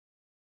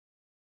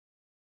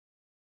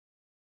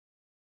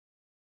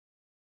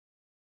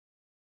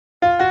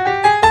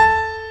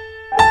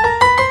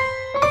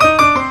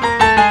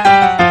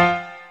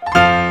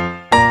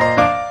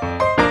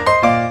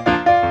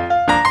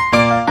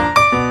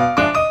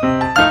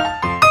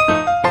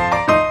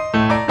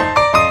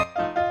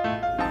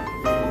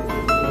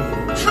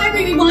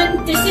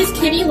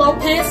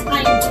Lopez.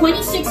 I am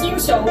 26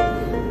 years old.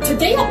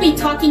 Today I'll be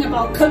talking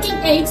about cooking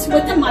eggs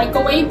with the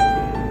microwave.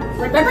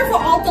 Remember for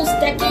all those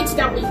decades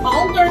that we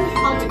all learned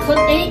how to cook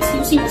eggs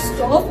using a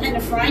stove and a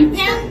frying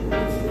pan?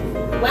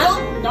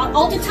 Well, not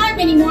all the time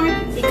anymore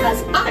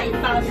because I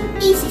found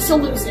an easy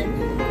solution.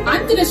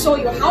 I'm going to show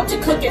you how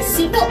to cook a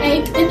single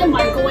egg in the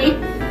microwave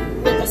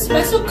with a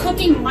special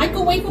cooking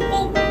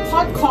microwavable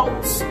pot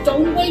called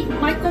Stone Weight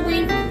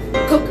Microwave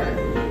Cooker.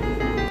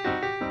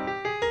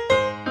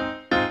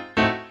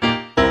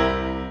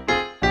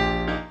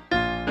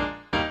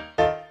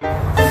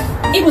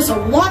 It was a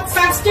lot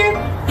faster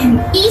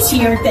and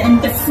easier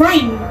than the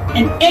frying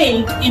an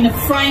egg in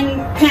a frying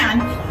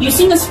pan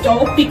using a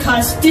stove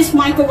because this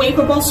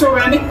microwavable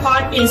ceramic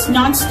pot is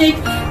non-stick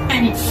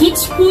and it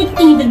heats food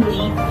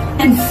evenly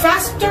and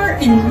faster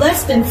in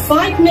less than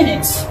 5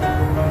 minutes.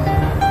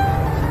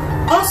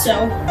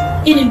 Also,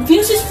 it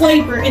infuses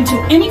flavor into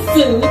any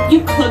food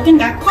you cook in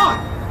that pot.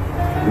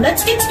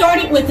 Let's get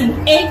started with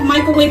an egg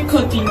microwave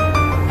cooking.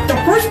 The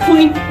first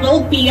point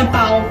will be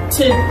about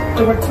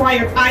the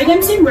required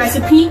items and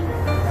recipe.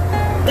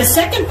 The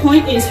second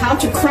point is how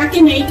to crack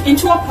an egg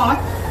into a pot.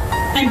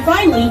 And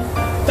finally,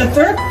 the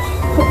third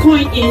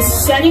point is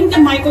setting the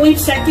microwave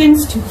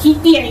seconds to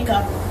heat the egg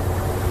up.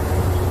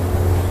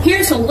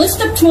 Here's a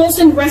list of tools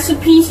and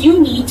recipes you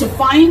need to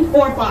find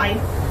or buy.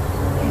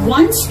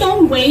 One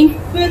Stone Weight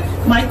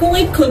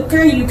microwave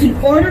cooker you can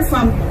order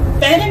from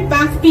Bed &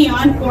 Bath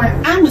Beyond or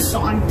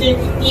Amazon,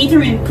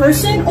 either in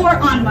person or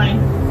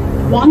online.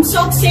 One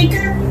salt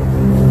shaker,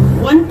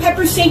 one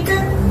pepper shaker,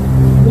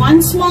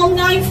 one small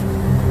knife,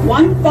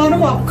 one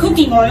bottle of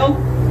cooking oil,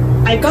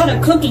 I got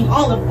a cooking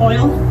olive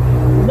oil,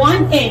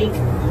 one egg,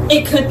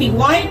 it could be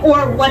white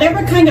or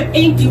whatever kind of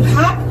egg you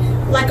have,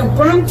 like a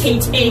brown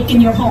cage egg in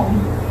your home,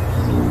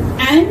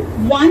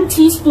 and 1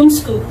 teaspoon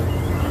scoop.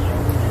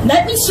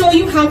 Let me show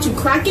you how to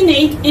crack an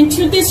egg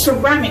into this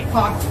ceramic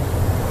pot.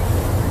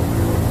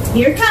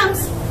 Here it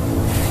comes.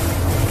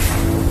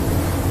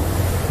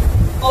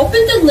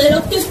 Open the lid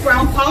of this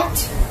brown pot.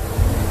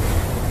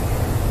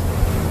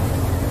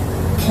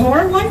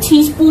 Pour 1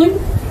 teaspoon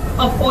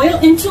of oil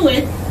into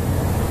it.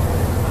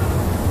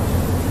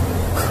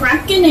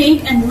 Crack an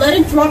egg and let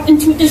it drop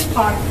into this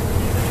pot.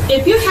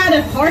 If you had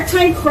a hard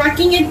time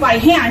cracking it by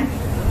hand,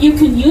 you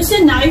can use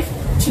a knife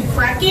to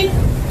crack it.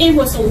 It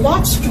was a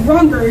lot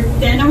stronger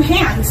than our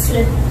hands.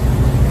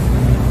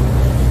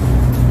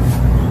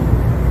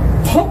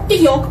 Poke the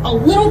yolk a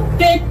little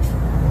bit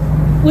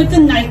with the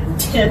knife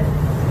tip,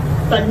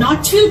 but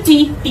not too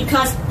deep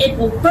because it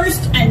will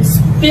burst and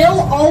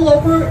spill all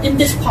over in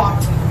this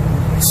pot.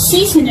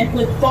 Season it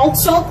with both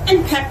salt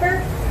and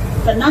pepper,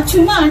 but not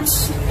too much.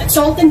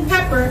 Salt and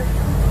pepper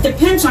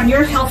depends on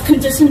your health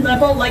condition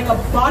level, like a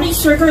body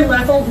sugar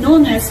level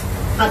known as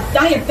a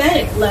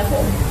diabetic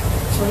level.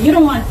 So you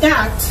don't want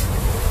that.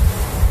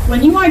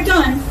 When you are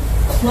done,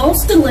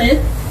 close the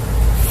lid.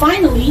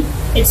 Finally,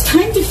 it's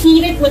time to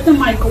heat it with the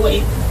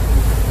microwave.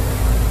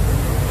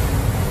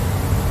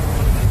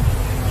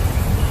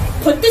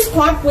 Put this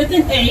pot with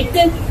an egg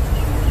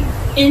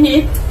in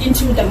it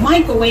into the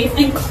microwave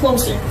and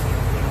close it.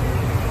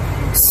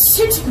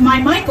 Since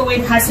my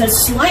microwave has a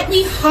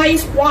slightly high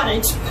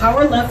wattage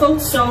power level,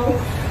 so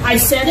I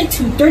set it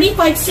to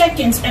 35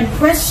 seconds and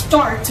press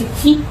start to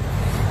heat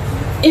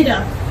it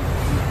up.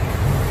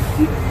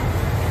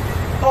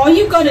 All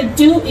you gotta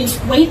do is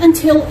wait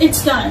until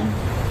it's done.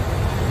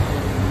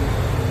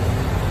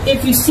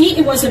 If you see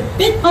it was a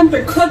bit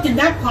undercooked in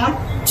that pot,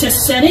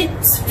 just set it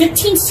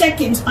 15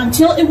 seconds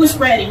until it was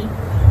ready.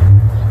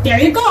 There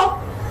you go,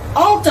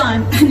 all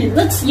done, and it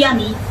looks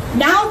yummy.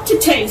 Now to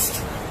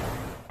taste.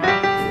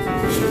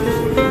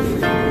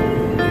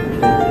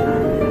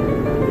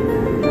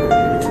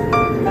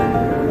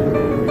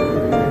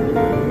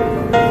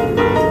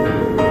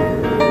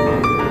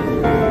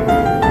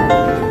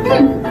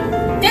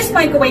 This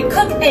microwave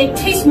cooked egg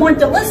tastes more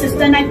delicious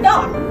than I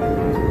thought.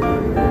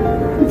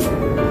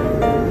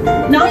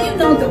 Now you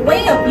know the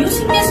way of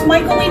using this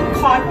microwave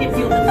pot if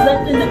you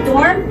live in a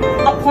dorm,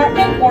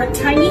 apartment, or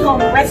tiny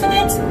home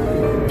residence.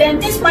 Then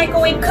this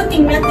microwave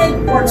cooking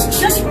method works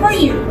just for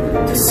you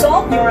to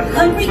solve your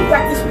hungry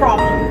breakfast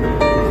problem.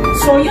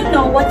 So you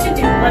know what to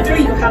do whether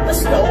you have a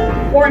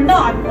stove or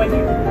not,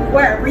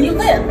 wherever you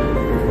live.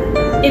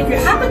 If you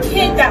have a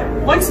kid that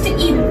wants to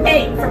eat an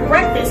egg for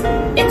breakfast,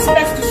 it's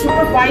best to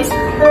supervise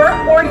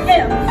her or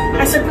him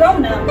as a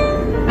grown-up.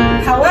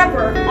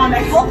 However, on a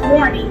health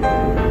warning,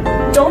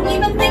 don't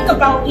even think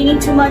about eating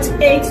too much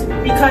eggs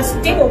because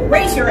they will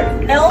raise your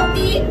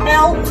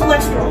LDL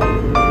cholesterol.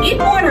 Eat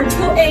 1 or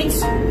 2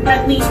 eggs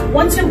at least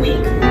once a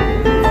week.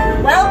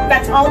 Well,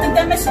 that's all the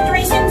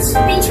demonstration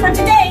speech for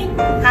today.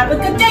 Have a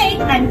good day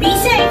and be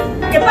safe.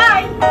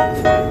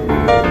 Goodbye.